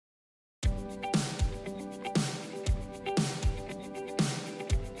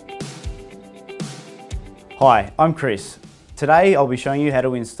Hi, I'm Chris. Today I'll be showing you how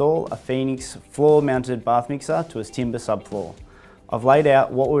to install a Phoenix floor mounted bath mixer to a timber subfloor. I've laid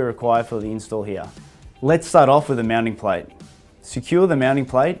out what we require for the install here. Let's start off with a mounting plate. Secure the mounting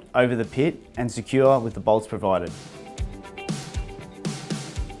plate over the pit and secure with the bolts provided.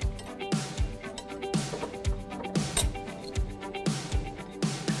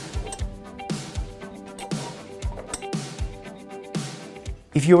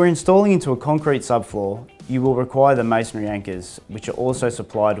 If you are installing into a concrete subfloor, you will require the masonry anchors, which are also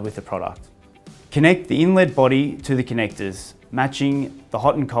supplied with the product. Connect the inlet body to the connectors, matching the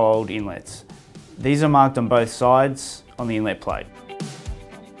hot and cold inlets. These are marked on both sides on the inlet plate.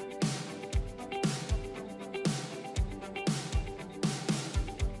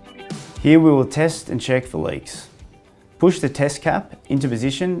 Here we will test and check for leaks. Push the test cap into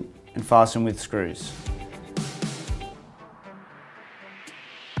position and fasten with screws.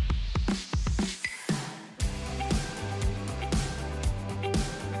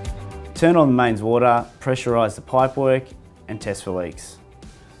 Turn on the mains water, pressurise the pipework and test for leaks.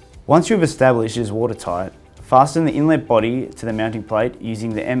 Once you've established it is watertight, fasten the inlet body to the mounting plate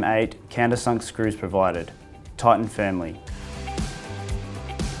using the M8 countersunk screws provided. Tighten firmly.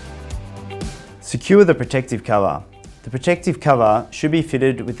 Secure the protective cover. The protective cover should be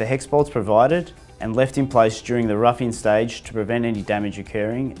fitted with the hex bolts provided and left in place during the rough-in stage to prevent any damage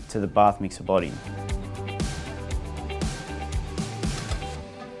occurring to the bath mixer body.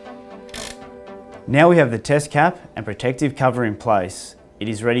 Now we have the test cap and protective cover in place. It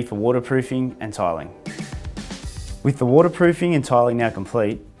is ready for waterproofing and tiling. With the waterproofing and tiling now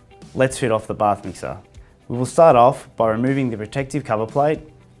complete, let's fit off the bath mixer. We will start off by removing the protective cover plate,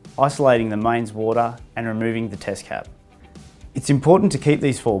 isolating the mains water and removing the test cap. It's important to keep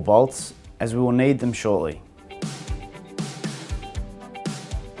these 4 bolts as we will need them shortly.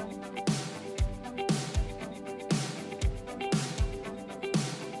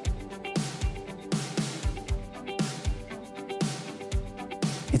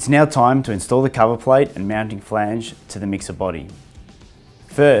 It's now time to install the cover plate and mounting flange to the mixer body.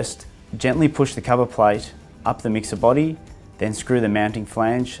 First, gently push the cover plate up the mixer body, then screw the mounting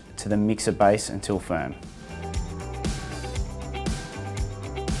flange to the mixer base until firm.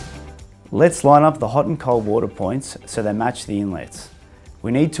 Let's line up the hot and cold water points so they match the inlets.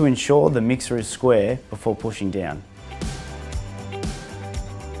 We need to ensure the mixer is square before pushing down.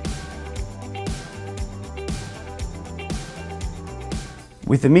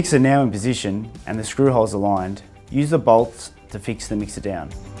 With the mixer now in position and the screw holes aligned, use the bolts to fix the mixer down.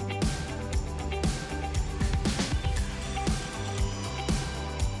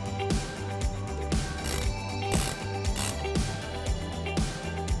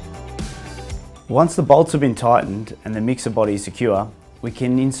 Once the bolts have been tightened and the mixer body is secure, we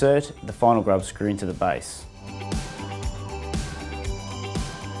can insert the final grub screw into the base.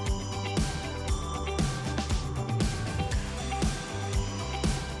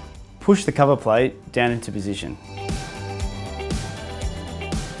 Push the cover plate down into position.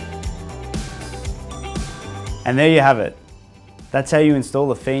 And there you have it. That's how you install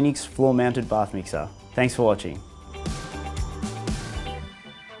a Phoenix floor mounted bath mixer. Thanks for watching.